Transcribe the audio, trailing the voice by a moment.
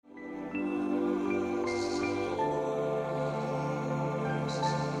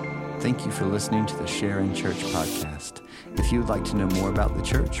Thank you for listening to the Sharon Church podcast. If you would like to know more about the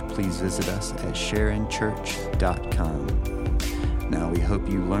church, please visit us at sharonchurch.com. Now we hope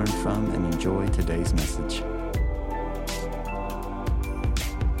you learn from and enjoy today's message. Go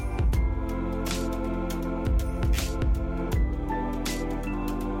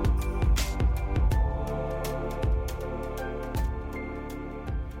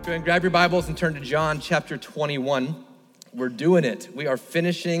ahead and grab your Bibles and turn to John chapter 21. We're doing it. We are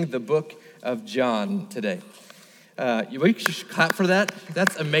finishing the book of John today. You should clap for that.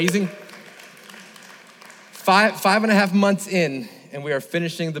 That's amazing. Five and a half months in, and we are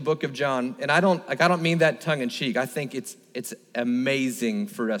finishing the book of John. And I don't mean that tongue in cheek. I think it's amazing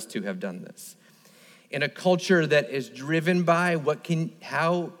for us to have done this. In a culture that is driven by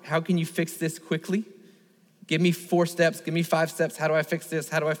how can you fix this quickly? Give me 4 steps, give me 5 steps. How do I fix this?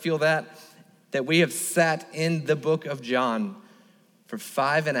 How do I feel that? That we have sat in the book of John for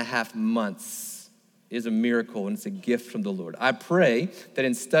 5.5 months is a miracle, and it's a gift from the Lord. I pray that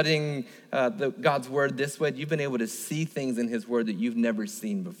in studying God's word this way, you've been able to see things in his word that you've never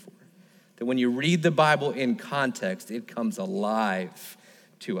seen before. That when you read the Bible in context, it comes alive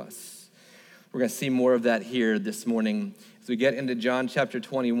to us. We're going to see more of that here this morning. As we get into John chapter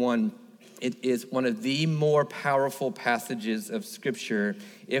 21, it is one of the more powerful passages of Scripture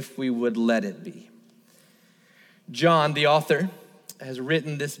if we would let it be. John, the author, has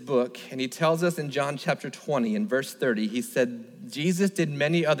written this book, and he tells us in John chapter 20, in verse 30, he said, Jesus did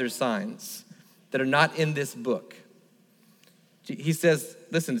many other signs that are not in this book. He says,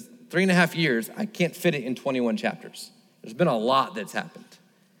 listen, 3.5 years, I can't fit it in 21 chapters. There's been a lot that's happened.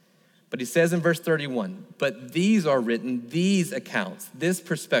 But he says in verse 31, but these are written, these accounts, this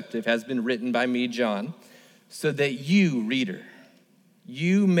perspective has been written by me, John, so that you, reader,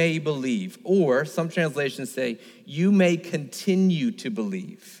 you may believe, or some translations say, you may continue to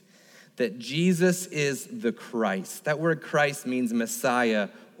believe that Jesus is the Christ. That word Christ means Messiah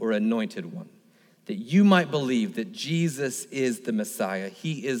or anointed one. That you might believe that Jesus is the Messiah.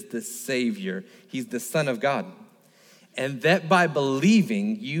 He is the Savior. He's the Son of God. And that by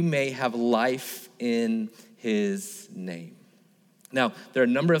believing, you may have life in his name. Now, there are a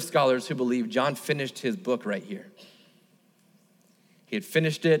number of scholars who believe John finished his book right here. He had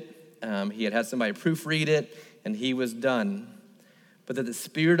finished it, he had somebody proofread it, and he was done. But that the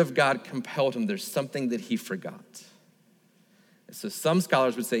Spirit of God compelled him, there's something that he forgot. So some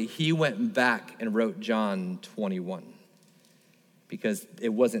scholars would say he went back and wrote John 21 because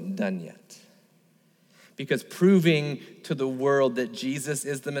it wasn't done yet. Because proving to the world that Jesus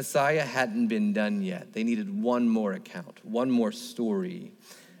is the Messiah hadn't been done yet. They needed one more account, one more story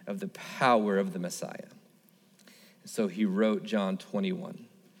of the power of the Messiah. So he wrote John 21,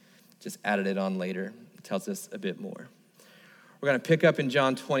 just added it on later. It tells us a bit more. We're going to pick up in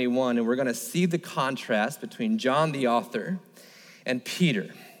John 21, and we're going to see the contrast between John, the author, and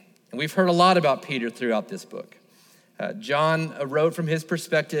Peter. And we've heard a lot about Peter throughout this book. John wrote from his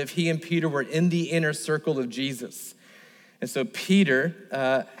perspective. He and Peter were in the inner circle of Jesus. And so Peter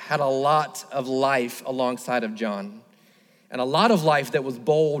had a lot of life alongside of John. And a lot of life that was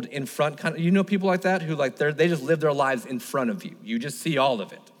bold in front. You know people like that who they just live their lives in front of you. You just see all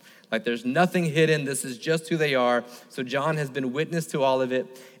of it. Like there's nothing hidden. This is just who they are. So John has been witness to all of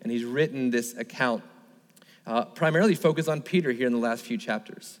it. And he's written this account primarily focused on Peter here in the last few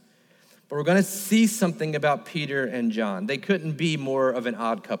chapters. But we're going to see something about Peter and John. They couldn't be more of an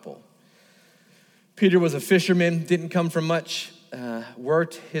odd couple. Peter was a fisherman, didn't come from much,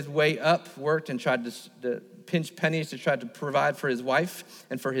 worked his way up, worked and tried to pinch pennies to try to provide for his wife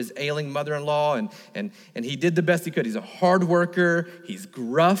and for his ailing mother-in-law, and he did the best he could. He's a hard worker, he's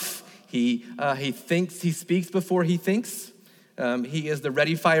gruff, he speaks before he thinks. He is the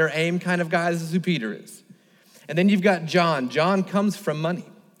ready, fire, aim kind of guy. This is who Peter is. And then you've got John. John comes from money.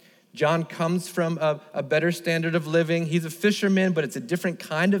 John comes from a better standard of living. He's a fisherman, but it's a different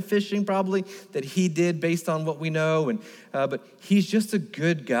kind of fishing probably that he did based on what we know. But he's just a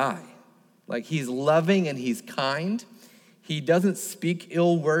good guy. Like he's loving and he's kind. He doesn't speak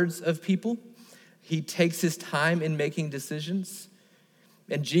ill words of people. He takes his time in making decisions.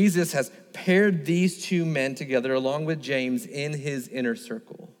 And Jesus has paired these two men together along with James in his inner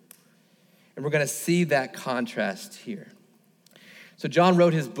circle. And we're going to see that contrast here. So John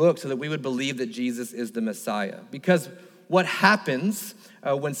wrote his book so that we would believe that Jesus is the Messiah. Because what happens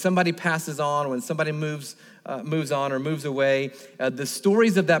when somebody passes on, when somebody moves on or moves away, the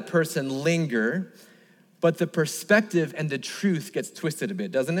stories of that person linger, but the perspective and the truth gets twisted a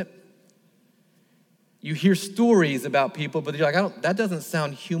bit, doesn't it? You hear stories about people, but you're like, that doesn't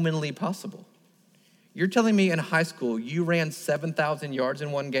sound humanly possible. You're telling me in high school you ran 7,000 yards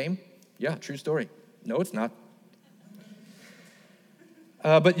in one game? Yeah, true story. No, it's not.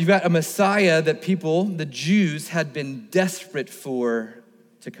 But you've got a Messiah that people, the Jews, had been desperate for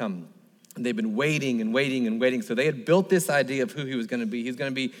to come. And they've been waiting and waiting and waiting. So they had built this idea of who he was going to be. He's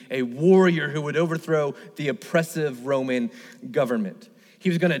going to be a warrior who would overthrow the oppressive Roman government. He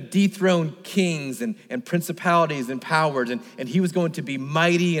was going to dethrone kings and principalities and powers, and he was going to be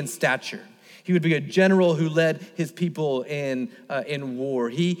mighty in stature. He would be a general who led his people in war.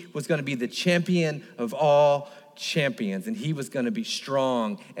 He was going to be the champion of all champions, and he was going to be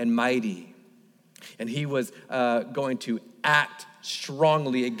strong and mighty. And he was going to act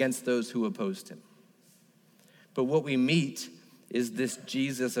strongly against those who opposed him. But what we meet is this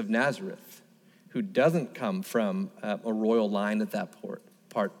Jesus of Nazareth, who doesn't come from a royal line at that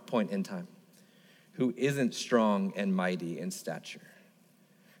point in time, who isn't strong and mighty in stature,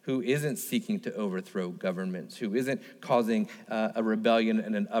 who isn't seeking to overthrow governments, who isn't causing a rebellion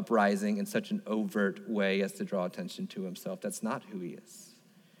and an uprising in such an overt way as to draw attention to himself. That's not who he is.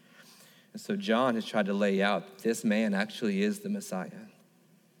 And so John has tried to lay out this man actually is the Messiah.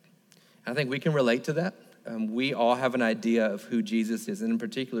 I think we can relate to that. We all have an idea of who Jesus is, and in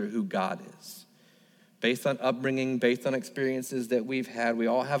particular, who God is. Based on upbringing, based on experiences that we've had, we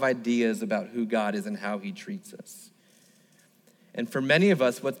all have ideas about who God is and how he treats us. And for many of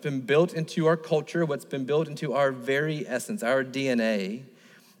us, what's been built into our culture, what's been built into our very essence, our DNA,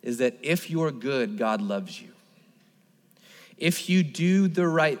 is that if you're good, God loves you. If you do the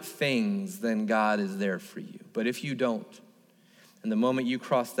right things, then God is there for you. But if you don't, and the moment you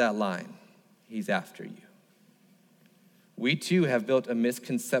cross that line, he's after you. We too have built a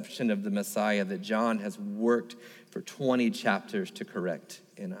misconception of the Messiah that John has worked for 20 chapters to correct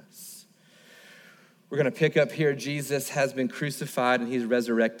in us. We're going to pick up here. Jesus has been crucified and he's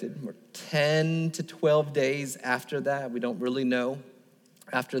resurrected. We're 10 to 12 days after that. We don't really know.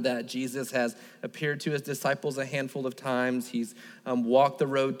 After that, Jesus has appeared to his disciples a handful of times. He's walked the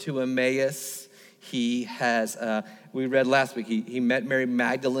road to Emmaus. He has, we read last week, he met Mary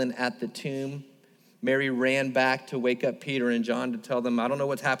Magdalene at the tomb. Mary ran back to wake up Peter and John to tell them, I don't know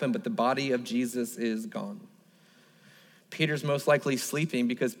what's happened, but the body of Jesus is gone. Peter's most likely sleeping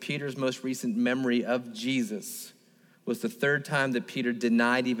because Peter's most recent memory of Jesus was the third time that Peter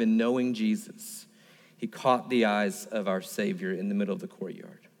denied even knowing Jesus. He caught the eyes of our Savior in the middle of the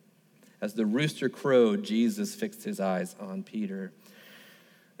courtyard. As the rooster crowed, Jesus fixed his eyes on Peter.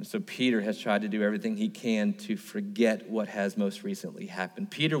 And so Peter has tried to do everything he can to forget what has most recently happened.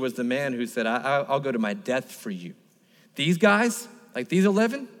 Peter was the man who said, I'll go to my death for you. These guys, like these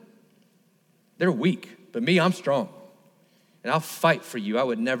 11, they're weak, but me, I'm strong. And I'll fight for you. I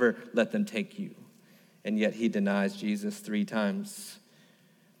would never let them take you. And yet he denies Jesus 3 times.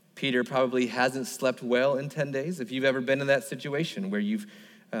 Peter probably hasn't slept well in 10 days. If you've ever been in that situation where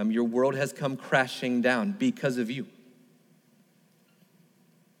your world has come crashing down because of you.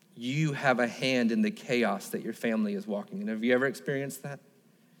 You have a hand in the chaos that your family is walking in. Have you ever experienced that?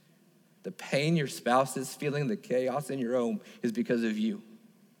 The pain your spouse is feeling, the chaos in your home is because of you.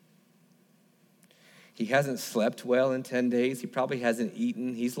 He hasn't slept well in 10 days. He probably hasn't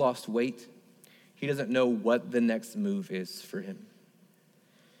eaten. He's lost weight. He doesn't know what the next move is for him.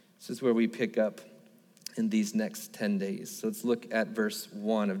 This is where we pick up in these next 10 days. So let's look at verse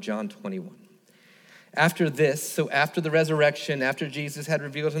 1 of John 21. After this, so after the resurrection, after Jesus had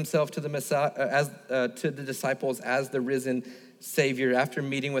revealed himself to the Messiah, to the disciples as the risen Savior, after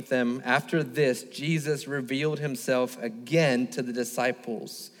meeting with them, after this, Jesus revealed himself again to the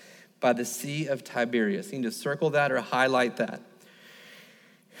disciples by the Sea of Tiberias. You need to circle that or highlight that.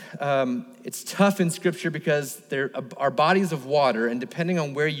 It's tough in Scripture because there are bodies of water, and depending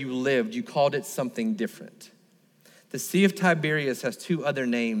on where you lived, you called it something different. The Sea of Tiberias has 2 other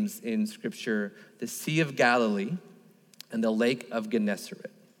names in Scripture, the Sea of Galilee and the Lake of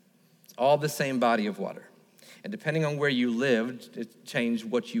Gennesaret. It's all the same body of water. And depending on where you lived, it changed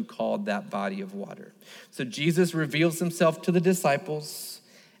what you called that body of water. So Jesus reveals himself to the disciples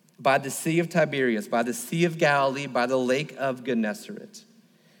by the Sea of Tiberias, by the Sea of Galilee, by the Lake of Gennesaret.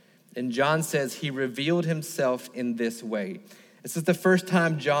 And John says he revealed himself in this way. This is the first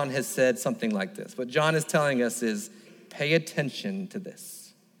time John has said something like this. What John is telling us is, pay attention to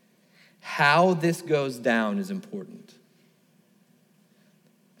this. How this goes down is important.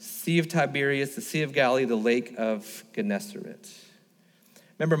 Sea of Tiberias, the Sea of Galilee, the Lake of Gennesaret.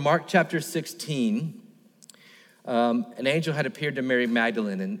 Remember Mark chapter 16, an angel had appeared to Mary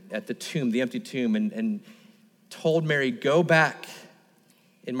Magdalene at the tomb, the empty tomb, and told Mary, go back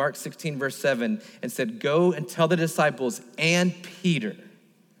in Mark 16, verse 7, and said, go and tell the disciples and Peter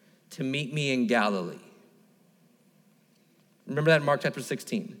to meet me in Galilee. Remember that in Mark chapter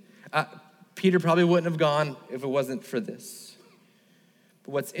 16. Peter probably wouldn't have gone if it wasn't for this.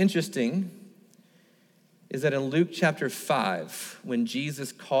 But what's interesting is that in Luke chapter 5, when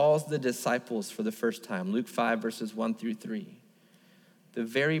Jesus calls the disciples for the first time, Luke 5, verses 1 through 3, the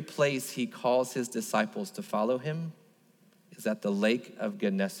very place he calls his disciples to follow him is at the lake of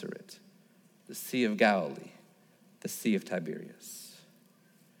Gennesaret, the Sea of Galilee, the Sea of Tiberias.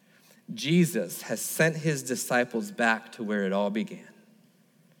 Jesus has sent his disciples back to where it all began.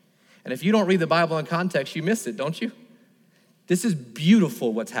 And if you don't read the Bible in context, you miss it, don't you? This is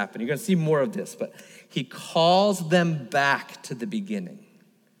beautiful what's happening. You're going to see more of this, but he calls them back to the beginning.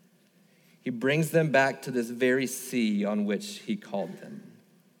 He brings them back to this very sea on which he called them.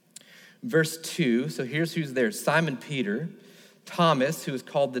 Verse 2, so here's who's there. Simon Peter, Thomas, who is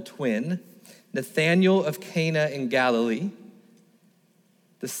called the twin, Nathanael of Cana in Galilee,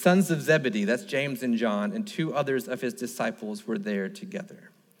 the sons of Zebedee, that's James and John, and 2 others of his disciples were there together.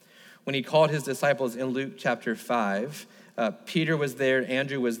 When he called his disciples in Luke chapter 5, Peter was there,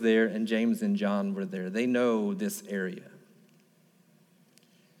 Andrew was there, and James and John were there. They know this area.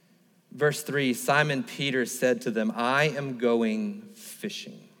 Verse 3, Simon Peter said to them, I am going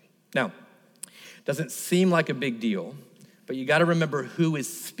fishing. Now, doesn't seem like a big deal, but you got to remember who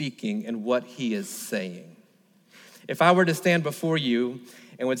is speaking and what he is saying. If I were to stand before you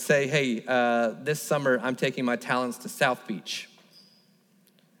and would say, hey, this summer I'm taking my talents to South Beach,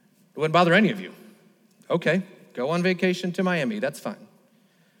 it wouldn't bother any of you. Okay, go on vacation to Miami, that's fine.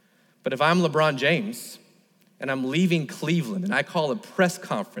 But if I'm LeBron James and I'm leaving Cleveland and I call a press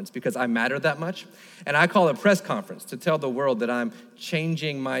conference because I matter that much, and I call a press conference to tell the world that I'm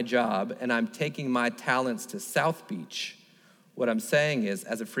changing my job and I'm taking my talents to South Beach, what I'm saying is,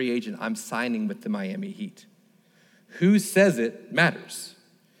 as a free agent, I'm signing with the Miami Heat. Who says it matters.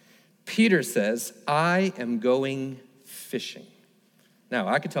 Peter says, I am going fishing. Now,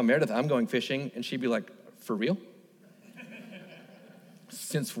 I could tell Meredith I'm going fishing, and she'd be like, for real?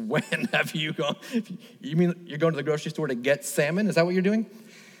 Since when have you gone? You mean you're going to the grocery store to get salmon? Is that what you're doing?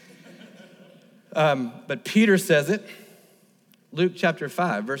 But Peter says it. Luke chapter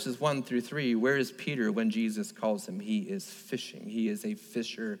 5, verses 1 through 3, where is Peter when Jesus calls him? He is fishing. He is a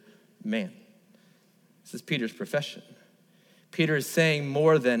fisherman. This is Peter's profession. Peter is saying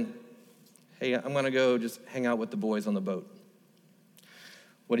more than, hey, I'm going to go just hang out with the boys on the boat.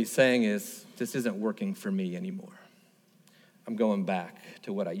 What he's saying is, this isn't working for me anymore. I'm going back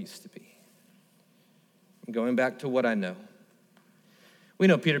to what I used to be. I'm going back to what I know. We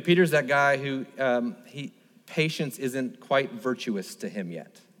know Peter. Peter's that guy who patience isn't quite virtuous to him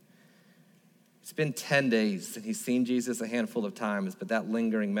yet. It's been 10 days, and he's seen Jesus a handful of times, but that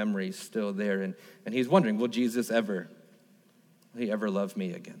lingering memory is still there, and he's wondering, will he ever love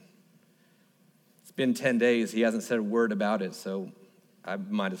me again? It's been 10 days. He hasn't said a word about it, so I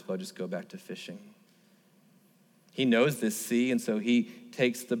might as well just go back to fishing. He knows this sea, and so he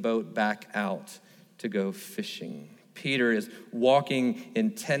takes the boat back out to go fishing. Peter is walking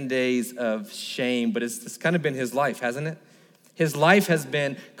in 10 days of shame, but it's kind of been his life, hasn't it? His life has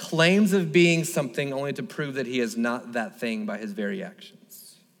been claims of being something only to prove that he is not that thing by his very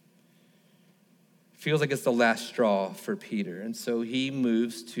actions. Feels like it's the last straw for Peter, and so he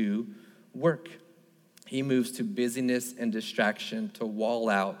moves to work. He moves to busyness and distraction to wall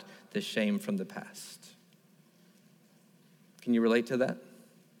out the shame from the past. Can you relate to that?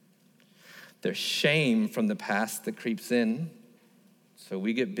 There's shame from the past that creeps in, so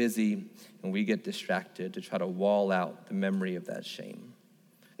we get busy and we get distracted to try to wall out the memory of that shame.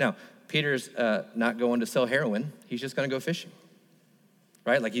 Now, Peter's not going to sell heroin. He's just going to go fishing,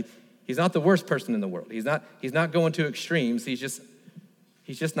 right? Like he's not the worst person in the world. He's not going to extremes. He's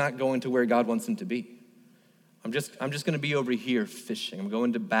just not going to where God wants him to be. I'm just going to be over here fishing. I'm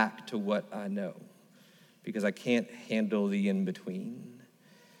going back to what I know because I can't handle the in-between.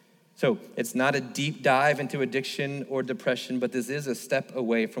 So it's not a deep dive into addiction or depression, but this is a step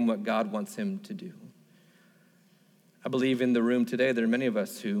away from what God wants him to do. I believe in the room today, there are many of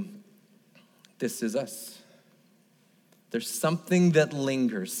us who, this is us. There's something that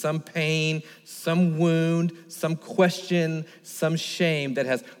lingers, some pain, some wound, some question, some shame that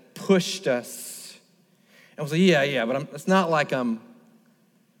has pushed us. And we'll say, yeah, but it's not like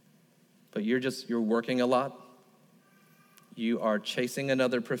but you're working a lot. You are chasing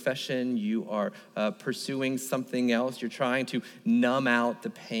another profession. You are pursuing something else. You're trying to numb out the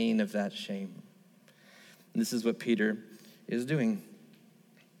pain of that shame. And this is what Peter is doing.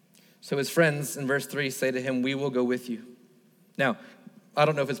 So his friends in verse 3 say to him, we will go with you. Now, I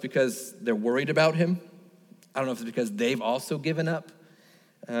don't know if it's because they're worried about him. I don't know if it's because they've also given up.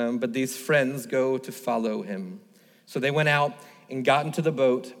 But these friends go to follow him. So they went out and got into the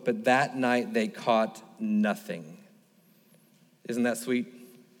boat, but that night they caught nothing. Isn't that sweet?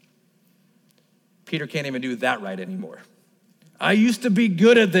 Peter can't even do that right anymore. I used to be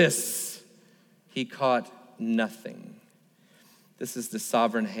good at this. He caught nothing. This is the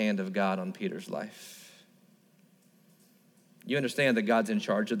sovereign hand of God on Peter's life. You understand that God's in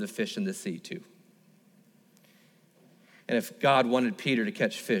charge of the fish in the sea too. And if God wanted Peter to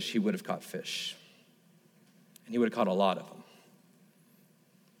catch fish, he would have caught fish. And he would have caught a lot of them.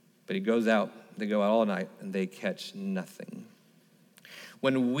 But he goes out, they go out all night, and they catch nothing.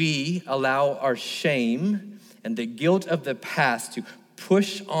 When we allow our shame and the guilt of the past to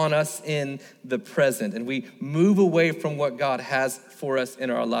push on us in the present, and we move away from what God has for us in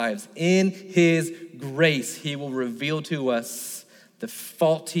our lives, in his grace, he will reveal to us the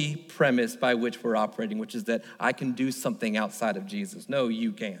faulty premise by which we're operating, which is that I can do something outside of Jesus. No,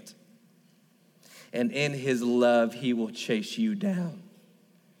 you can't. And in his love, he will chase you down.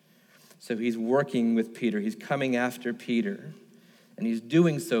 So he's working with Peter. He's coming after Peter. And he's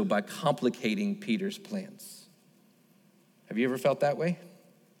doing so by complicating Peter's plans. Have you ever felt that way?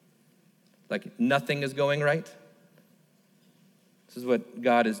 Like nothing is going right? This is what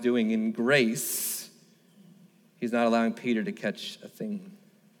God is doing in grace. He's not allowing Peter to catch a thing.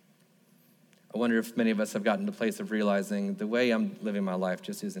 I wonder if many of us have gotten to the place of realizing the way I'm living my life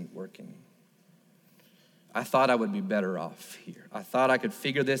just isn't working. I thought I would be better off here. I thought I could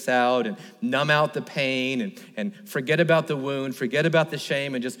figure this out and numb out the pain and forget about the wound, forget about the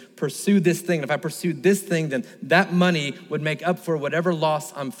shame, and just pursue this thing. And if I pursued this thing, then that money would make up for whatever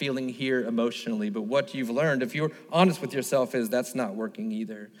loss I'm feeling here emotionally. But what you've learned, if you're honest with yourself, is that's not working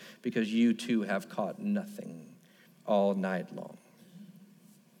either, because you too have caught nothing all night long.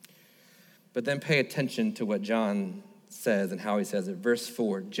 But then pay attention to what John says and how he says it. Verse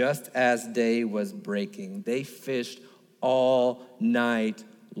 4, just as day was breaking, they fished all night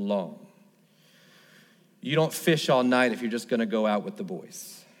long. You don't fish all night if you're just going to go out with the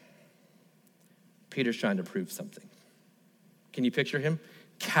boys. Peter's trying to prove something. Can you picture him?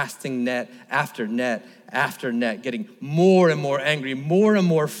 Casting net after net after net, getting more and more angry, more and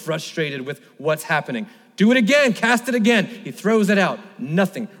more frustrated with what's happening. Do it again, cast it again. He throws it out,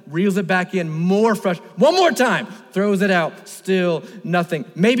 nothing. Reels it back in, more frustrated. One more time, throws it out, still nothing.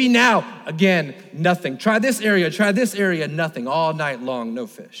 Maybe now, again, nothing. Try this area, nothing. All night long, no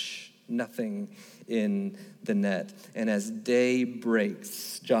fish, nothing in the net. And as day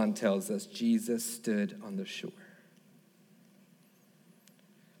breaks, John tells us, Jesus stood on the shore.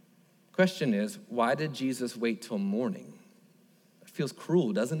 Question is, why did Jesus wait till morning? It feels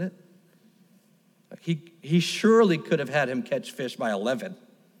cruel, doesn't it? He surely could have had him catch fish by 11,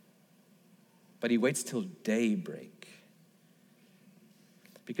 but he waits till daybreak.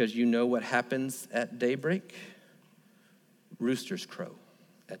 Because you know what happens at daybreak? Roosters crow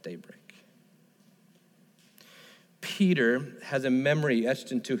at daybreak. Peter has a memory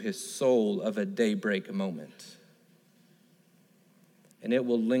etched into his soul of a daybreak moment. And it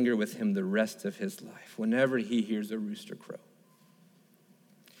will linger with him the rest of his life whenever he hears a rooster crow.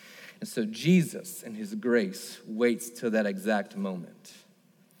 And so Jesus, in his grace, waits till that exact moment.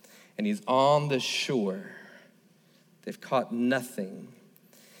 And he's on the shore. They've caught nothing.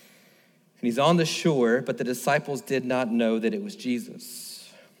 And he's on the shore, but the disciples did not know that it was Jesus.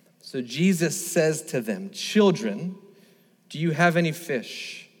 So Jesus says to them, children, do you have any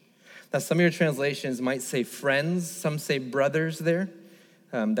fish? Now, some of your translations might say friends. Some say brothers there.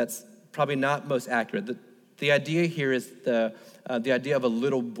 That's probably not most accurate. The idea here is the idea of a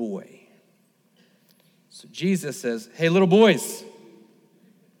little boy. So Jesus says, hey, little boys,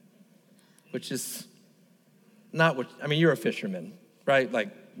 which is not what, you're a fisherman, right? Like,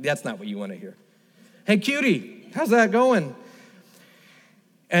 that's not what you want to hear. Hey, cutie, how's that going?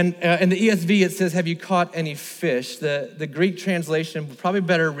 And in the ESV, it says, have you caught any fish? The Greek translation would probably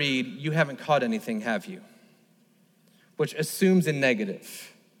better read, you haven't caught anything, have you? Which assumes a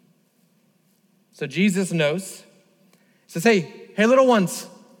negative. So Jesus knows. He says, hey, little ones,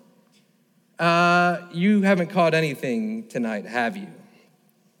 you haven't caught anything tonight, have you?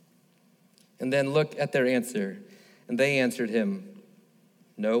 And then look at their answer. And they answered him,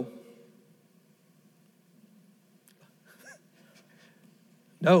 no.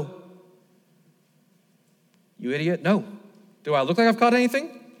 No. You idiot, no. Do I look like I've caught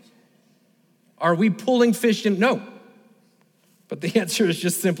anything? Are we pulling fish in? No. But the answer is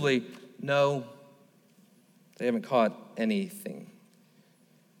just simply, no. They haven't caught anything.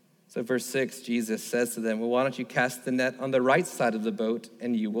 So verse 6, Jesus says to them, well, why don't you cast the net on the right side of the boat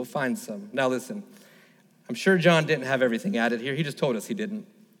and you will find some. Now listen, I'm sure John didn't have everything added here. He just told us he didn't.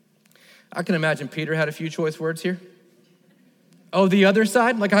 I can imagine Peter had a few choice words here. Oh, the other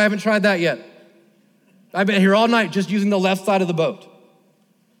side? Like, I haven't tried that yet. I've been here all night just using the left side of the boat.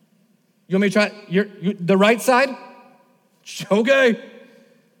 You want me to try the right side? Okay.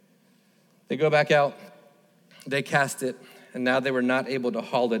 They go back out. They cast it, and now they were not able to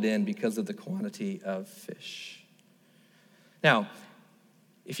haul it in because of the quantity of fish. Now,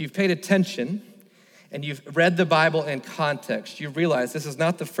 if you've paid attention and you've read the Bible in context, you realize this is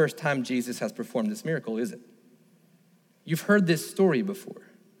not the first time Jesus has performed this miracle, is it? You've heard this story before.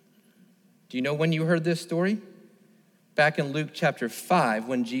 Do you know when you heard this story? Back in Luke chapter 5,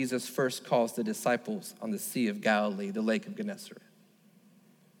 when Jesus first calls the disciples on the Sea of Galilee, the Lake of Gennesaret.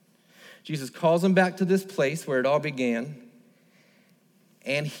 Jesus calls them back to this place where it all began,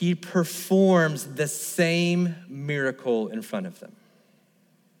 and he performs the same miracle in front of them.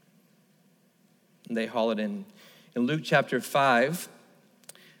 And they haul it in. In Luke chapter 5,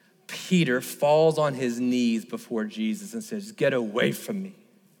 Peter falls on his knees before Jesus and says, "Get away from me,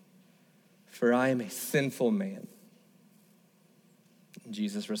 for I am a sinful man." And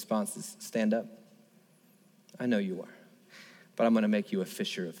Jesus' response is, "Stand up. I know you are, but I'm going to make you a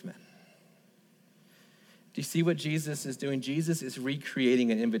fisher of men." Do you see what Jesus is doing? Jesus is recreating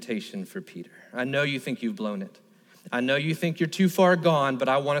an invitation for Peter. I know you think you've blown it. I know you think you're too far gone, but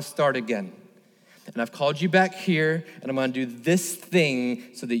I want to start again. And I've called you back here, and I'm going to do this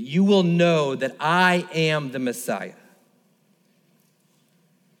thing so that you will know that I am the Messiah.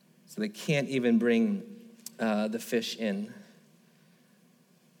 So they can't even bring the fish in.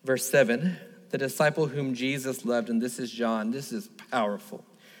 Verse 7, the disciple whom Jesus loved, and this is John, this is powerful.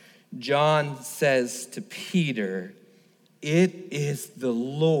 John says to Peter, "It is the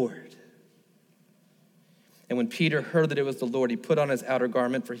Lord." And when Peter heard that it was the Lord, he put on his outer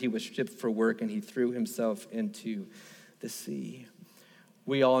garment, for he was stripped for work, and he threw himself into the sea.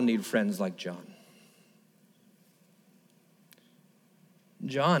 We all need friends like John.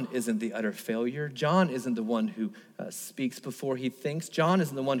 John isn't the utter failure. John isn't the one who speaks before he thinks. John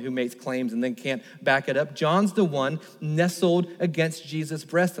isn't the one who makes claims and then can't back it up. John's the one nestled against Jesus'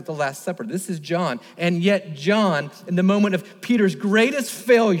 breast at the Last Supper. This is John. And yet John, in the moment of Peter's greatest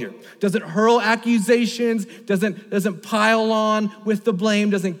failure, doesn't hurl accusations, doesn't pile on with the blame,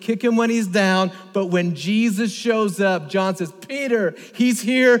 doesn't kick him when he's down. But when Jesus shows up, John says, "Peter, he's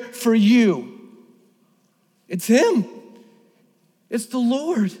here for you." It's him. It's the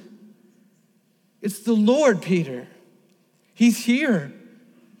Lord. It's the Lord, Peter. He's here.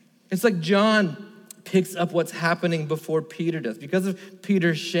 It's like John picks up what's happening before Peter does. Because of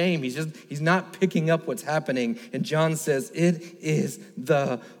Peter's shame, he's not picking up what's happening. And John says, "It is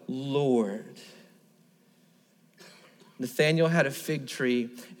the Lord." Nathanael had a fig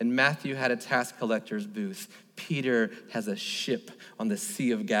tree, and Matthew had a tax collector's booth. Peter has a ship on the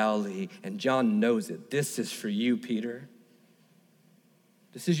Sea of Galilee, and John knows it. This is for you, Peter.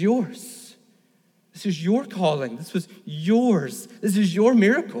 This is yours. This is your calling. This was yours. This is your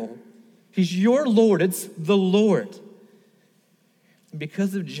miracle. He's your Lord. It's the Lord. And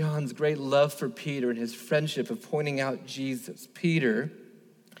because of John's great love for Peter and his friendship of pointing out Jesus, Peter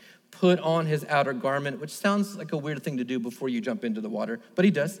put on his outer garment, which sounds like a weird thing to do before you jump into the water, but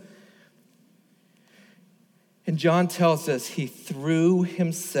he does. And John tells us he threw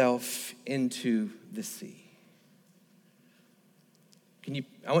himself into the sea.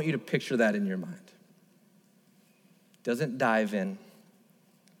 I want you to picture that in your mind. Doesn't dive in.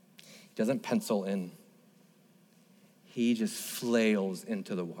 Doesn't pencil in. He just flails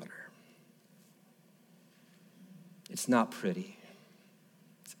into the water. It's not pretty.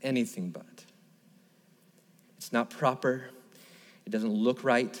 It's anything but. It's not proper. It doesn't look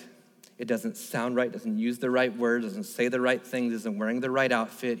right. It doesn't sound right. Doesn't use the right words. Doesn't say the right things. Isn't wearing the right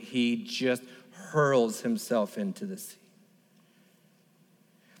outfit. He just hurls himself into the sea.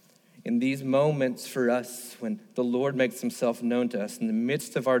 In these moments for us, when the Lord makes himself known to us in the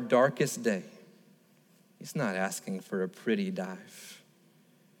midst of our darkest day, he's not asking for a pretty dive,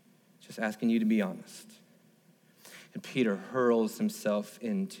 just asking you to be honest. And Peter hurls himself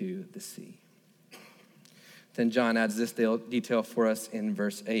into the sea. Then John adds this detail for us in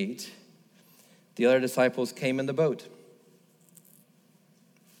verse 8. The other disciples came in the boat,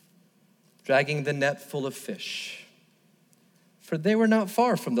 dragging the net full of fish. For they were not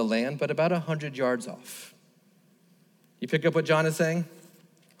far from the land, but about 100 yards off. You pick up what John is saying?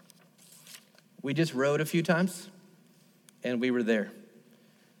 We just rowed a few times, and we were there.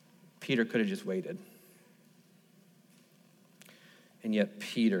 Peter could have just waited. And yet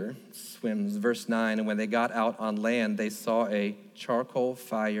Peter swims. Verse 9, and when they got out on land, they saw a charcoal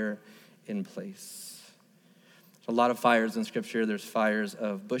fire in place. A lot of fires in Scripture. There's fires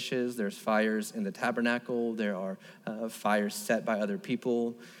of bushes. There's fires in the tabernacle. There are fires set by other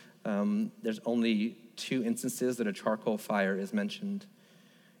people. There's only 2 instances that a charcoal fire is mentioned.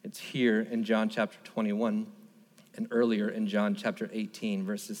 It's here in John chapter 21 and earlier in John chapter 18,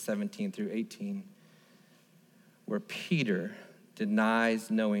 verses 17 through 18, where Peter denies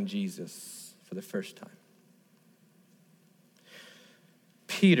knowing Jesus for the first time.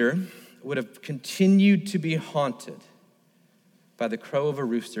 Peter would have continued to be haunted by the crow of a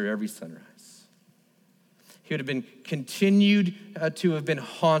rooster every sunrise. He would have been continued to have been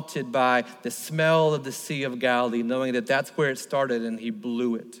haunted by the smell of the Sea of Galilee, knowing that that's where it started and he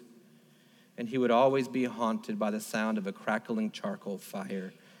blew it. And he would always be haunted by the sound of a crackling charcoal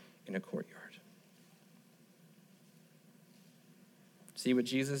fire in a courtyard. See what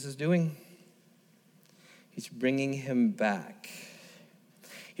Jesus is doing? He's bringing him back.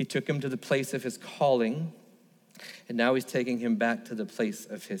 He took him to the place of his calling, and now he's taking him back to the place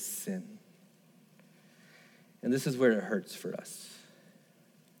of his sin. And this is where it hurts for us.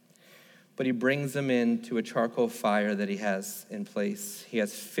 But he brings him into a charcoal fire that he has in place. He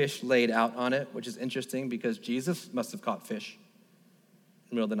has fish laid out on it, which is interesting because Jesus must have caught fish in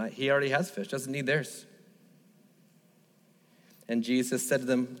the middle of the night. He already has fish, doesn't need theirs. And Jesus said to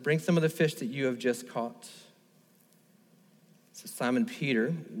them, bring some of the fish that you have just caught. So Simon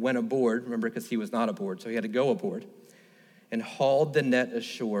Peter went aboard, remember, because he was not aboard, so he had to go aboard, and hauled the net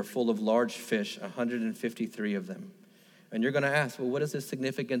ashore full of large fish, 153 of them. And you're going to ask, well, what is the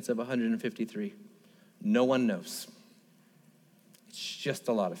significance of 153? No one knows. It's just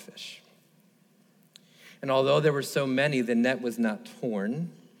a lot of fish. And although there were so many, the net was not torn,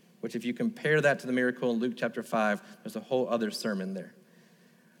 which if you compare that to the miracle in Luke chapter 5, there's a whole other sermon there.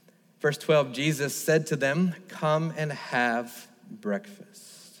 Verse 12, Jesus said to them, come and have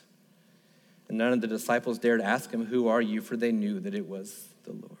breakfast. And none of the disciples dared ask him, who are you? For they knew that it was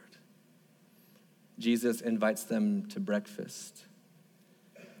the Lord. Jesus invites them to breakfast.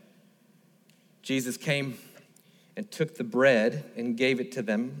 Jesus came and took the bread and gave it to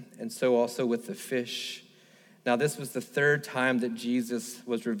them, and so also with the fish. Now this was the 3rd time that Jesus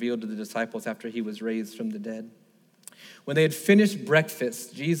was revealed to the disciples after he was raised from the dead. When they had finished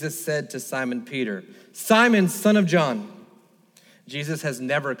breakfast, Jesus said to Simon Peter, Simon, son of John. Jesus has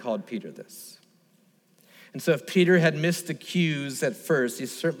never called Peter this. And so if Peter had missed the cues at first,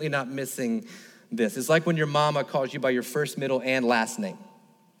 he's certainly not missing this. It's like when your mama calls you by your first, middle, and last name.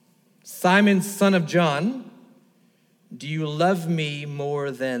 Simon, son of John, do you love me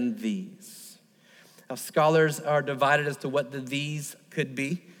more than these? Now, scholars are divided as to what the these could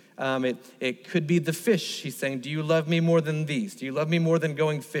be. It could be the fish. He's saying, do you love me more than these? Do you love me more than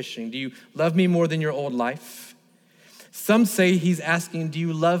going fishing? Do you love me more than your old life? Some say he's asking, do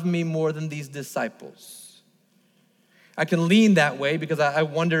you love me more than these disciples? I can lean that way because I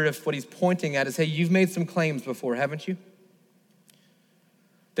wonder if what he's pointing at is, hey, you've made some claims before, haven't you?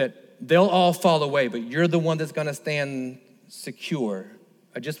 That they'll all fall away, but you're the one that's going to stand secure.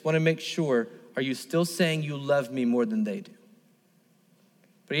 I just want to make sure, are you still saying you love me more than they do?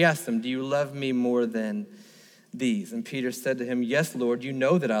 But he asked them, do you love me more than these? And Peter said to him, yes, Lord, you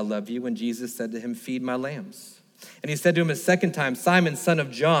know that I love you. And Jesus said to him, feed my lambs. And he said to him a second time, Simon, son of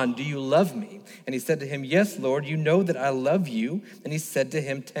John, do you love me? And he said to him, yes, Lord, you know that I love you. And he said to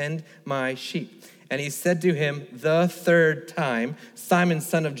him, tend my sheep. And he said to him the 3rd time, Simon,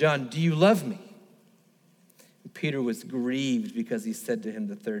 son of John, do you love me? And Peter was grieved because he said to him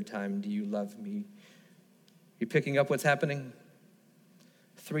the 3rd time, do you love me? You picking up what's happening?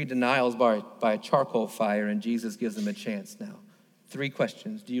 3 denials by a charcoal fire, and Jesus gives them a chance now. 3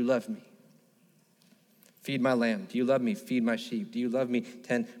 questions. Do you love me? Feed my lamb. Do you love me? Feed my sheep. Do you love me?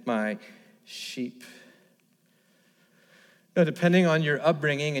 Tend my sheep. Now, depending on your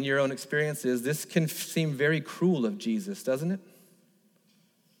upbringing and your own experiences, this can seem very cruel of Jesus, doesn't it?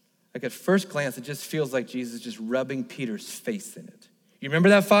 Like at first glance, it just feels like Jesus is just rubbing Peter's face in it. You remember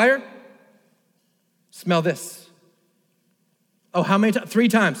that fire? Smell this. Oh, how many times? 3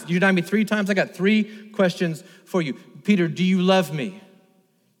 times. You denied me 3 times? I got 3 questions for you. Peter, do you love me?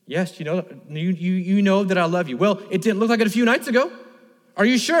 Yes, you know that I love you. Well, it didn't look like it a few nights ago. Are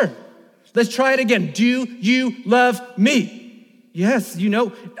you sure? Let's try it again. Do you love me? Yes, you know.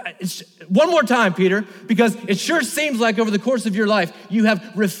 One more time, Peter, because it sure seems like over the course of your life, you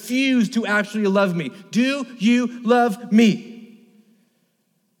have refused to actually love me. Do you love me?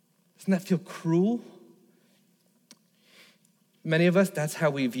 Doesn't that feel cruel? Many of us, that's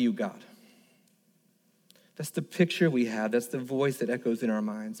how we view God. That's the picture we have. That's the voice that echoes in our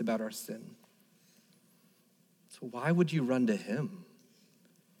minds about our sin. So why would you run to him?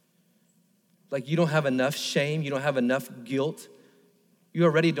 Like you don't have enough shame, you don't have enough guilt. You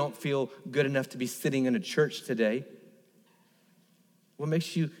already don't feel good enough to be sitting in a church today. What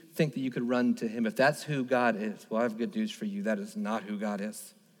makes you think that you could run to him? If that's who God is, well, I have good news for you. That is not who God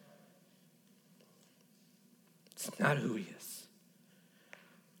is. It's not who he is.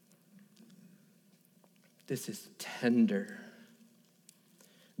 This is tender.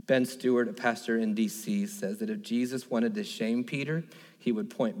 Ben Stewart, a pastor in D.C., says that if Jesus wanted to shame Peter, he would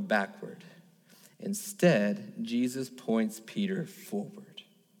point backward. Instead, Jesus points Peter forward.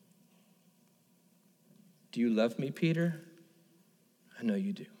 Do you love me, Peter? I know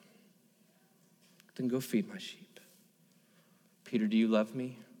you do. Then go feed my sheep. Peter, do you love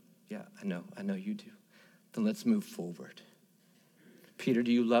me? Yeah, I know you do. Then let's move forward. Peter,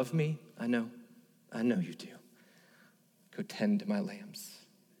 do you love me? I know you do. Go tend to my lambs.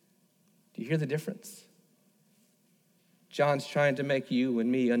 Do you hear the difference? John's trying to make you and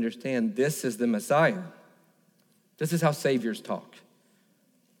me understand this is the Messiah. This is how saviors talk.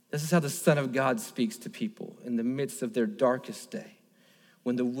 This is how the Son of God speaks to people in the midst of their darkest day,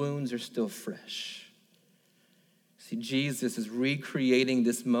 when the wounds are still fresh. See, Jesus is recreating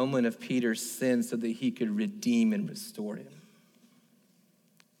this moment of Peter's sin so that he could redeem and restore him.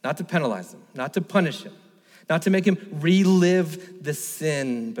 Not to penalize him, not to punish him, not to make him relive the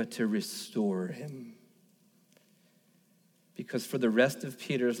sin, but to restore him. Because for the rest of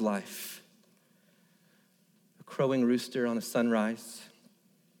Peter's life, a crowing rooster on a sunrise,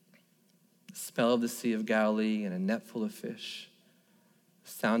 the smell of the Sea of Galilee and a net full of fish,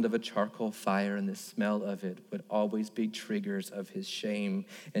 the sound of a charcoal fire and the smell of it would always be triggers of his shame.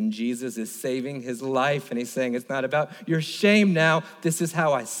 And Jesus is saving his life, and he's saying, it's not about your shame now. This is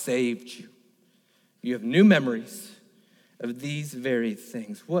how I saved you. You have new memories of these very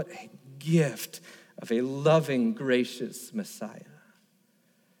things. What a gift of a loving, gracious Messiah.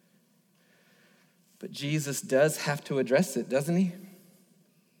 But Jesus does have to address it, doesn't he?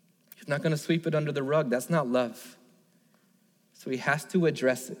 He's not going to sweep it under the rug. That's not love. So he has to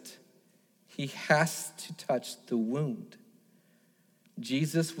address it. He has to touch the wound.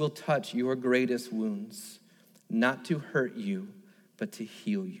 Jesus will touch your greatest wounds, not to hurt you, but to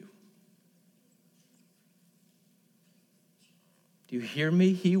heal you. Do you hear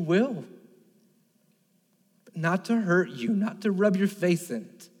me? He will. But not to hurt you, not to rub your face in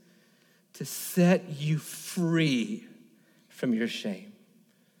it, to set you free from your shame,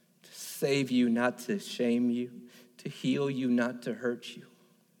 to save you, not to shame you, to heal you, not to hurt you.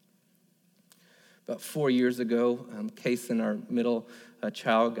 About 4 years ago, Kason, our middle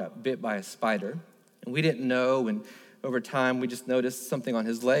child, got bit by a spider. And we didn't know, and over time, we just noticed something on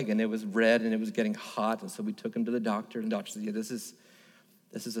his leg, and it was red, and it was getting hot. And so we took him to the doctor, and the doctor said, yeah, this is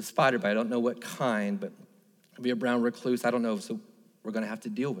a spider bite. I don't know what kind, but it'll be a brown recluse. I don't know, so we're going to have to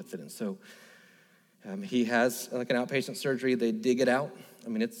deal with it. And so he has like an outpatient surgery. They dig it out. I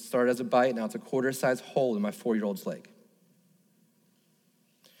mean, it started as a bite. Now it's a quarter-size hole in my 4-year-old's leg.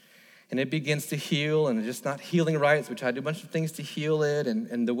 And it begins to heal, and it's just not healing right. So we tried to do a bunch of things to heal it.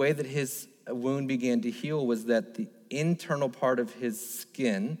 And the way that his wound began to heal was that the internal part of his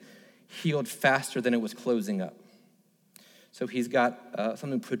skin healed faster than it was closing up. So he's got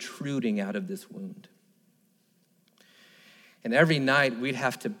something protruding out of this wound. And every night we'd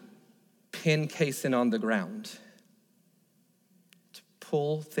have to pin Kason on the ground to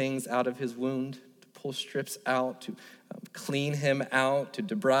pull things out of his wound, to pull strips out, to clean him out, to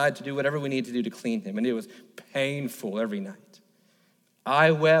debride, to do whatever we need to do to clean him. And it was painful every night.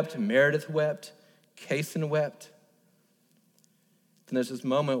 I wept, Meredith wept, Kason wept. Then there's this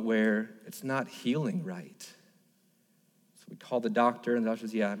moment where it's not healing right. So we call the doctor, and the doctor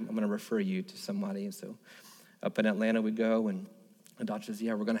says, yeah, I'm going to refer you to somebody. And so up in Atlanta we go, and the doctor says,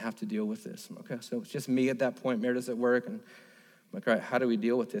 yeah, we're going to have to deal with this. I'm okay, so it's just me at that point. Meredith's at work, and I'm like, all right, how do we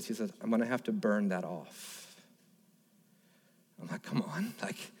deal with this? He says, I'm going to have to burn that off. I'm like, come on,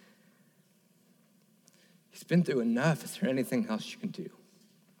 like, he's been through enough. Is there anything else you can do?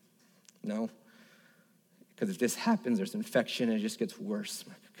 No, because if this happens, there's infection, and it just gets worse.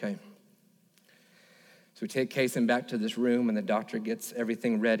 I'm like, okay. So we take Kason back to this room, and the doctor gets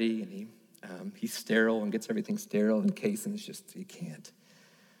everything ready, and he's sterile and gets everything sterile, and Kason's just, he can't.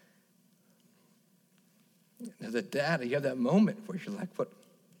 As a dad, you have that moment where you're like, what?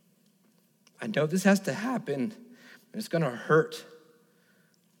 I know this has to happen, and it's going to hurt,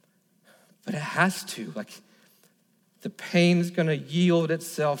 but it has to. Like, the pain's going to yield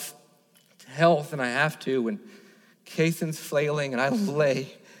itself to health, and I have to, and Kason's flailing, and I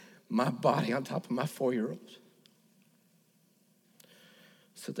lay my body on top of my 4-year-old.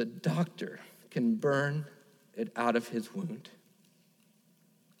 So the doctor can burn it out of his wound.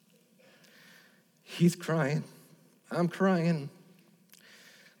 He's crying. I'm crying.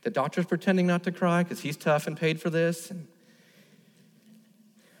 The doctor's pretending not to cry because he's tough and paid for this. And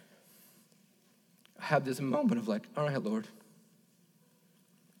I have this moment of like, all right, Lord,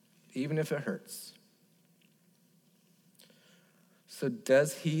 even if it hurts. So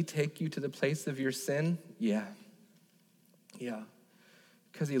does he take you to the place of your sin? Yeah. Yeah.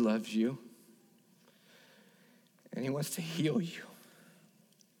 Because he loves you. And he wants to heal you.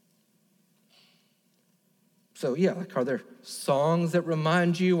 So yeah, like, are there songs that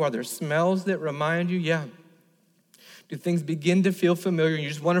remind you? Are there smells that remind you? Yeah. Do things begin to feel familiar and you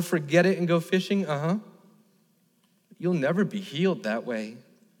just want to forget it and go fishing? Uh-huh. You'll never be healed that way.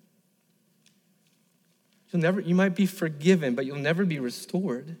 You might be forgiven, but you'll never be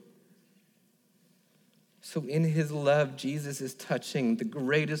restored. So in his love, Jesus is touching the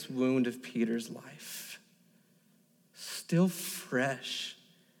greatest wound of Peter's life. Still fresh,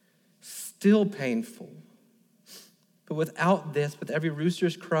 still painful. But without this, with every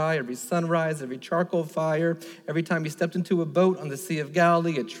rooster's cry, every sunrise, every charcoal fire, every time he stepped into a boat on the Sea of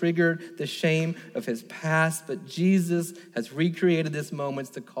Galilee, it triggered the shame of his past. But Jesus has recreated this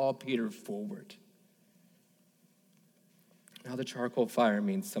moment to call Peter forward. Now the charcoal fire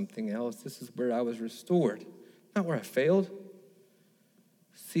means something else. This is where I was restored, not where I failed.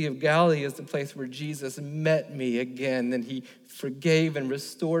 Sea of Galilee is the place where Jesus met me again, and he forgave and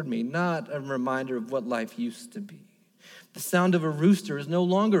restored me, not a reminder of what life used to be. The sound of a rooster is no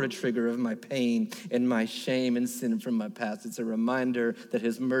longer a trigger of my pain and my shame and sin from my past. It's a reminder that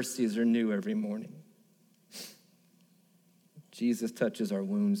his mercies are new every morning. Jesus touches our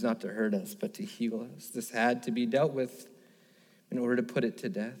wounds, not to hurt us, but to heal us. This had to be dealt with in order to put it to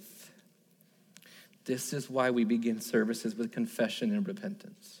death. This is why we begin services with confession and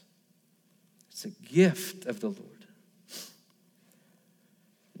repentance. It's a gift of the Lord.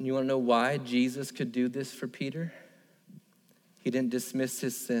 And you want to know why Jesus could do this for Peter? He didn't dismiss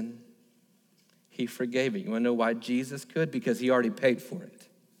his sin. He forgave it. You want to know why Jesus could? Because he already paid for it.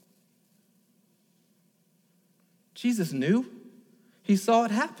 Jesus knew. He saw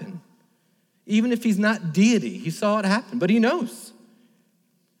it happen. Even if he's not deity, he saw it happen, but he knows.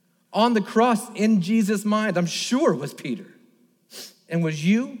 On the cross, in Jesus' mind, I'm sure was Peter, and was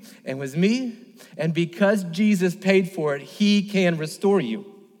you, and was me, and because Jesus paid for it, he can restore you.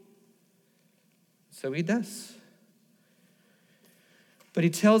 So he does. But he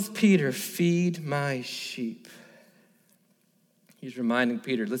tells Peter, feed my sheep. He's reminding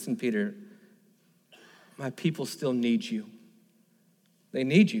Peter, listen, Peter, my people still need you. They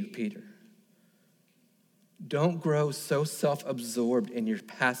need you, Peter. Don't grow so self-absorbed in your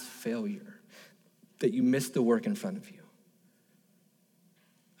past failure that you miss the work in front of you.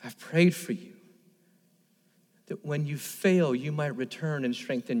 I've prayed for you that when you fail, you might return and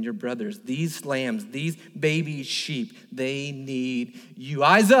strengthen your brothers. These lambs, these baby sheep, they need you.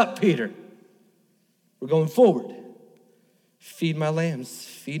 Eyes up, Peter. We're going forward. Feed my lambs,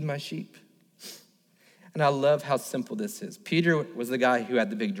 feed my sheep. And I love how simple this is. Peter was the guy who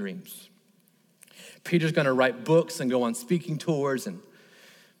had the big dreams. Peter's going to write books and go on speaking tours. And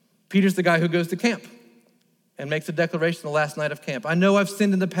Peter's the guy who goes to camp and makes a declaration the last night of camp. I know I've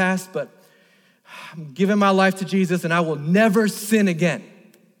sinned in the past, but I'm giving my life to Jesus and I will never sin again.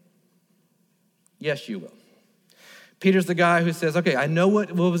 Yes, you will. Peter's the guy who says, okay, I know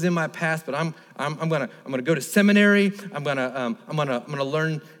what was in my past, but I'm gonna go to seminary. I'm gonna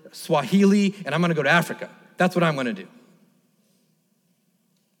learn Swahili, and I'm gonna go to Africa. That's what I'm gonna do.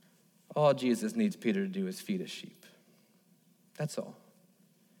 All Jesus needs Peter to do is feed a sheep. That's all.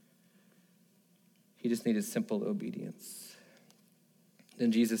 He just needed simple obedience.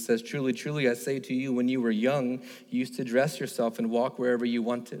 Then Jesus says, truly, truly, I say to you, when you were young, you used to dress yourself and walk wherever you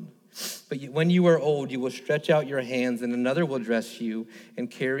wanted. But when you are old, you will stretch out your hands, and another will dress you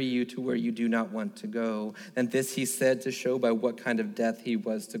and carry you to where you do not want to go. And this he said to show by what kind of death he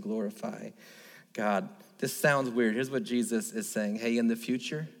was to glorify God. This sounds weird. Here's what Jesus is saying. Hey, in the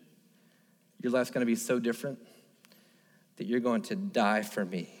future, your life's going to be so different that you're going to die for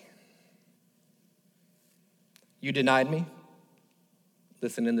me. You denied me.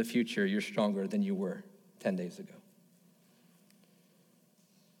 Listen, in the future, you're stronger than you were 10 days ago.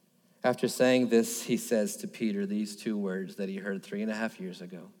 After saying this, he says to Peter these two words that he heard 3.5 years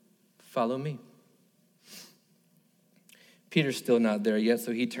ago. Follow me. Peter's still not there yet,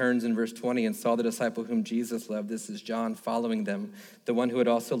 so he turns in verse 20 and saw the disciple whom Jesus loved. This is John following them, the one who had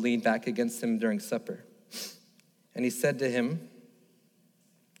also leaned back against him during supper. And he said to him,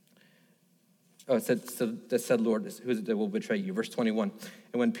 that said, Lord, who is it that will betray you? Verse 21.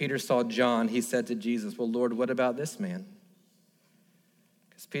 And when Peter saw John, he said to Jesus, well, Lord, what about this man?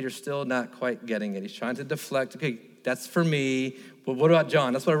 Because Peter's still not quite getting it. He's trying to deflect. Okay, that's for me, but what about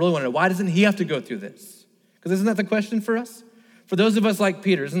John? That's what I really want to know. Why doesn't he have to go through this? Because isn't that the question for us? For those of us like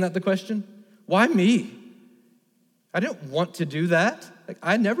Peter, isn't that the question? Why me? I didn't want to do that. Like,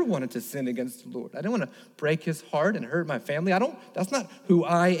 I never wanted to sin against the Lord. I didn't want to break his heart and hurt my family. That's not who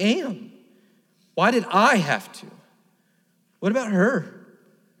I am. Why did I have to? What about her?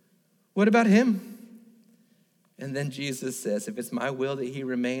 What about him? And then Jesus says, if it's my will that he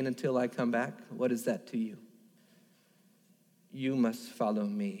remain until I come back, what is that to you? You must follow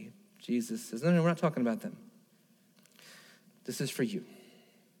me. Jesus says, no, we're not talking about them. This is for you.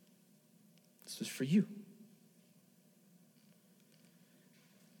 This is for you.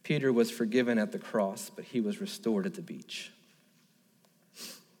 Peter was forgiven at the cross, but he was restored at the beach.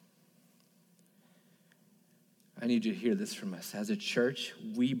 I need you to hear this from us. As a church,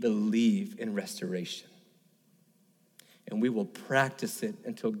 we believe in restoration. And we will practice it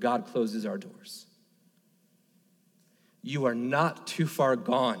until God closes our doors. You are not too far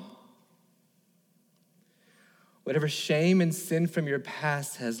gone. Whatever shame and sin from your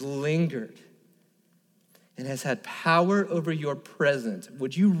past has lingered and has had power over your present.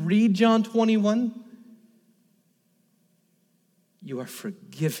 Would you read John 21? You are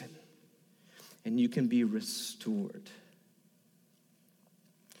forgiven and you can be restored.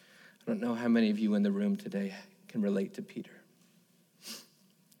 I don't know how many of you in the room today can relate to Peter.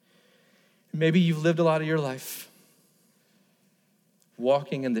 Maybe you've lived a lot of your life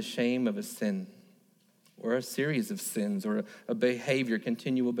walking in the shame of a sin or a series of sins or a behavior,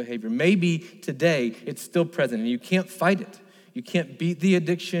 continual behavior. Maybe today it's still present and you can't fight it. You can't beat the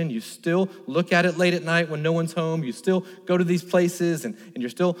addiction. You still look at it late at night when no one's home. You still go to these places and you're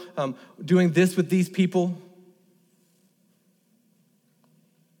still doing this with these people.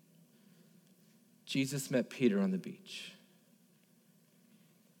 Jesus met Peter on the beach.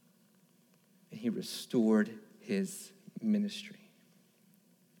 And he restored his ministry.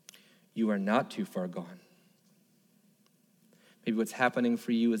 You are not too far gone. Maybe what's happening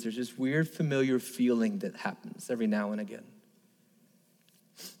for you is there's this weird familiar feeling that happens every now and again.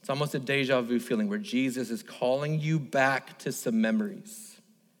 It's almost a deja vu feeling where Jesus is calling you back to some memories.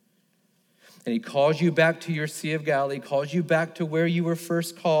 And he calls you back to your Sea of Galilee, calls you back to where you were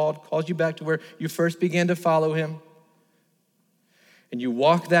first called, calls you back to where you first began to follow him. And you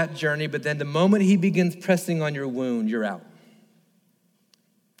walk that journey, but then the moment he begins pressing on your wound, you're out.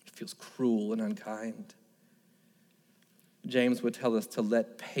 It feels cruel and unkind. James would tell us to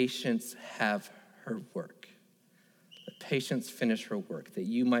let patience have her work. Let patience finish her work, that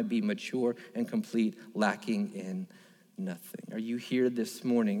you might be mature and complete, lacking in nothing. Are you here this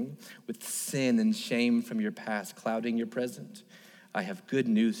morning with sin and shame from your past clouding your present? I have good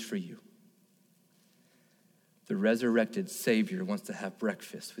news for you. The resurrected Savior wants to have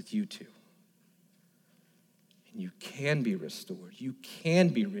breakfast with you too. And you can be restored. You can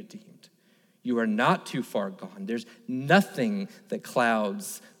be redeemed. You are not too far gone. There's nothing that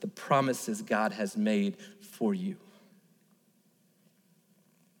clouds the promises God has made for you.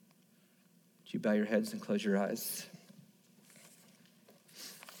 Would you bow your heads and close your eyes?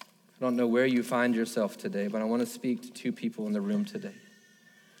 I don't know where you find yourself today, but I want to speak to two people in the room today.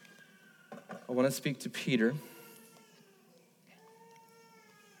 I want to speak to Peter.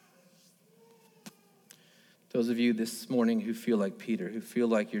 Those of you this morning who feel like Peter, who feel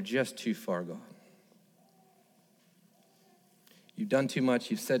like you're just too far gone. You've done too much,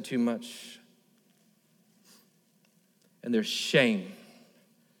 you've said too much, and there's shame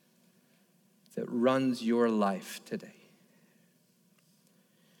that runs your life today.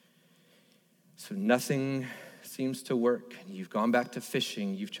 So nothing seems to work. You've gone back to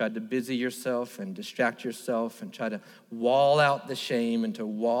fishing. You've tried to busy yourself and distract yourself and try to wall out the shame and to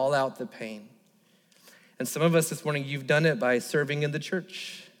wall out the pain. And some of us this morning, you've done it by serving in the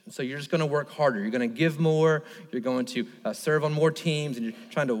church. And so you're just going to work harder. You're going to give more. You're going to serve on more teams. And you're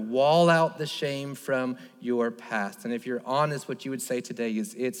trying to wall out the shame from your past. And if you're honest, what you would say today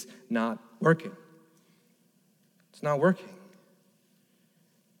is it's not working. It's not working.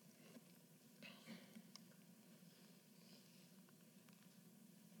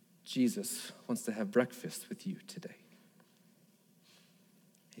 Jesus wants to have breakfast with you today.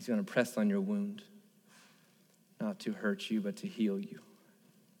 He's going to press on your wound, not to hurt you, but to heal you.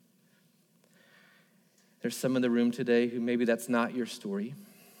 There's some in the room today who maybe that's not your story.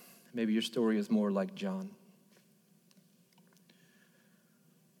 Maybe your story is more like John.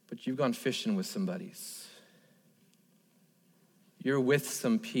 But you've gone fishing with some buddies. You're with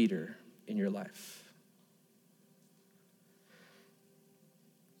some Peter in your life.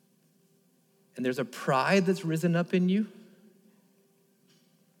 And there's a pride that's risen up in you.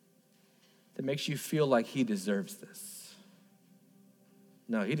 that makes you feel like he deserves this.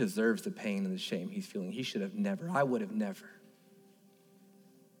 No, he deserves the pain and the shame he's feeling. He should have never. I would have never.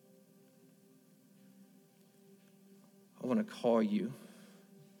 I want to call you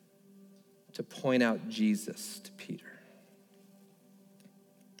to point out Jesus to Peter.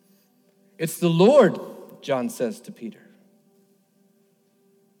 It's the Lord, John says to Peter.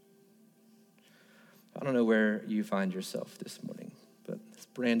 I don't know where you find yourself this morning, but as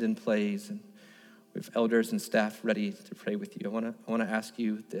Brandon plays and we have elders and staff ready to pray with you, I want to ask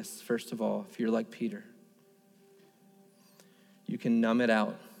you this. First of all, if you're like Peter, you can numb it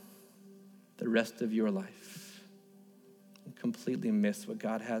out the rest of your life and completely miss what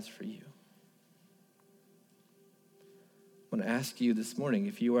God has for you. I want to ask you this morning,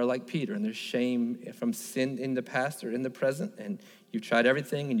 if you are like Peter and there's shame from sin in the past or in the present, and you've tried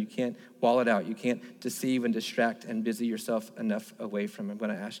everything and you can't wall it out, you can't deceive and distract and busy yourself enough away from it, I'm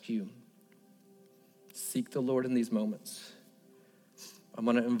going to ask you, seek the Lord in these moments. I'm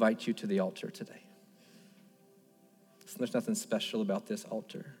going to invite you to the altar today. There's nothing special about this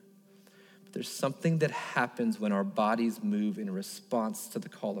altar, but there's something that happens when our bodies move in response to the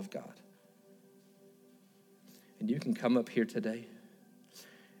call of God. And you can come up here today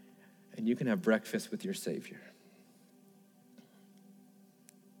and you can have breakfast with your Savior.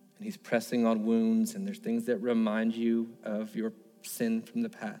 And he's pressing on wounds, and there's things that remind you of your sin from the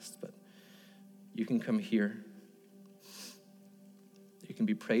past, but you can come here. You can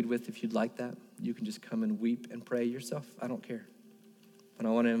be prayed with if you'd like that. You can just come and weep and pray yourself. I don't care. But I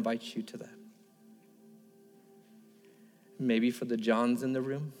want to invite you to that. Maybe for the Johns in the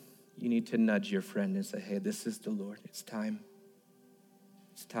room, you need to nudge your friend and say, hey, this is the Lord. It's time.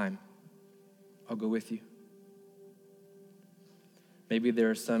 It's time. I'll go with you. Maybe there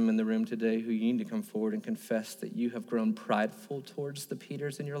are some in the room today who you need to come forward and confess that you have grown prideful towards the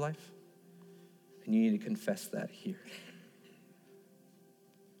Peters in your life. And you need to confess that here.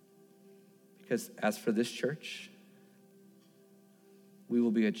 Because as for this church, we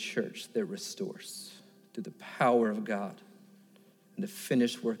will be a church that restores through the power of God and the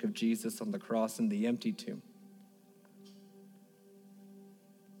finished work of Jesus on the cross and the empty tomb.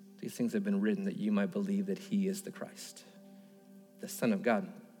 These things have been written that you might believe that he is the Christ, the Son of God,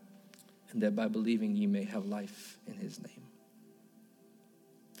 and that by believing you may have life in his name.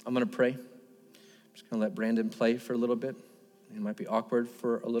 I'm going to pray. I'm just going to let Brandon play for a little bit. It might be awkward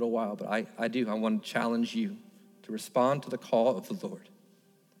for a little while, but I want to challenge you to respond to the call of the Lord.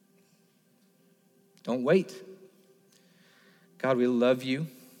 Don't wait. God, we love you.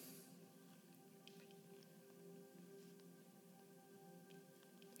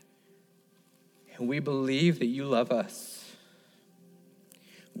 And we believe that you love us.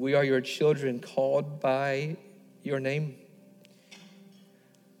 We are your children called by your name.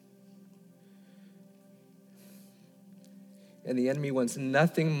 And the enemy wants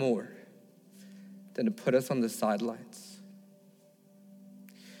nothing more than to put us on the sidelines.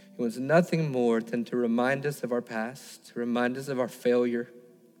 He wants nothing more than to remind us of our past, to remind us of our failure.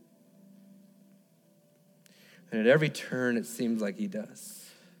 And at every turn, it seems like he does.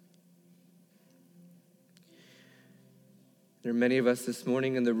 There are many of us this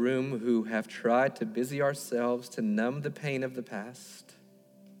morning in the room who have tried to busy ourselves to numb the pain of the past.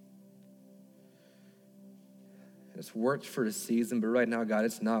 It's worked for a season, but right now, God,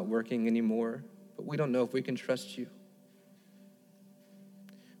 it's not working anymore. But we don't know if we can trust you.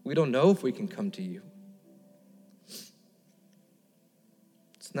 We don't know if we can come to you.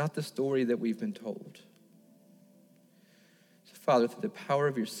 It's not the story that we've been told. So, Father, through the power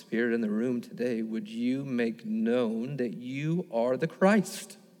of your Spirit in the room today, would you make known that you are the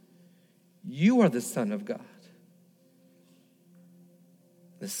Christ? You are the Son of God.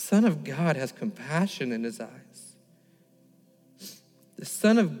 The Son of God has compassion in his eyes. The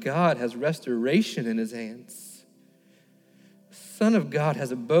Son of God has restoration in his hands. The Son of God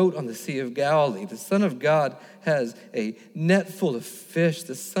has a boat on the Sea of Galilee. The Son of God has a net full of fish.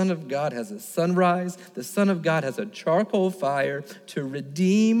 The Son of God has a sunrise. The Son of God has a charcoal fire to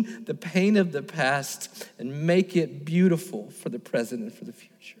redeem the pain of the past and make it beautiful for the present and for the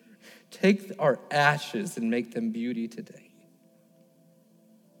future. Take our ashes and make them beauty today.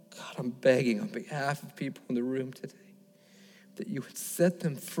 God, I'm begging on behalf of people in the room today that you would set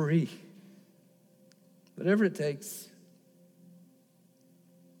them free. Whatever it takes.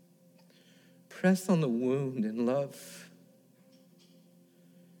 Press on the wound in love.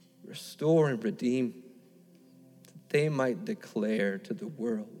 Restore and redeem. That they might declare to the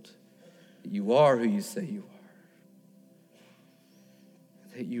world that you are who you say you are.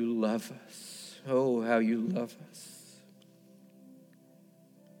 That you love us. Oh, how you love us.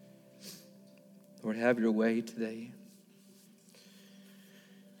 Lord, have your way today.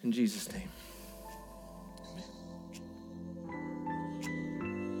 In Jesus' name.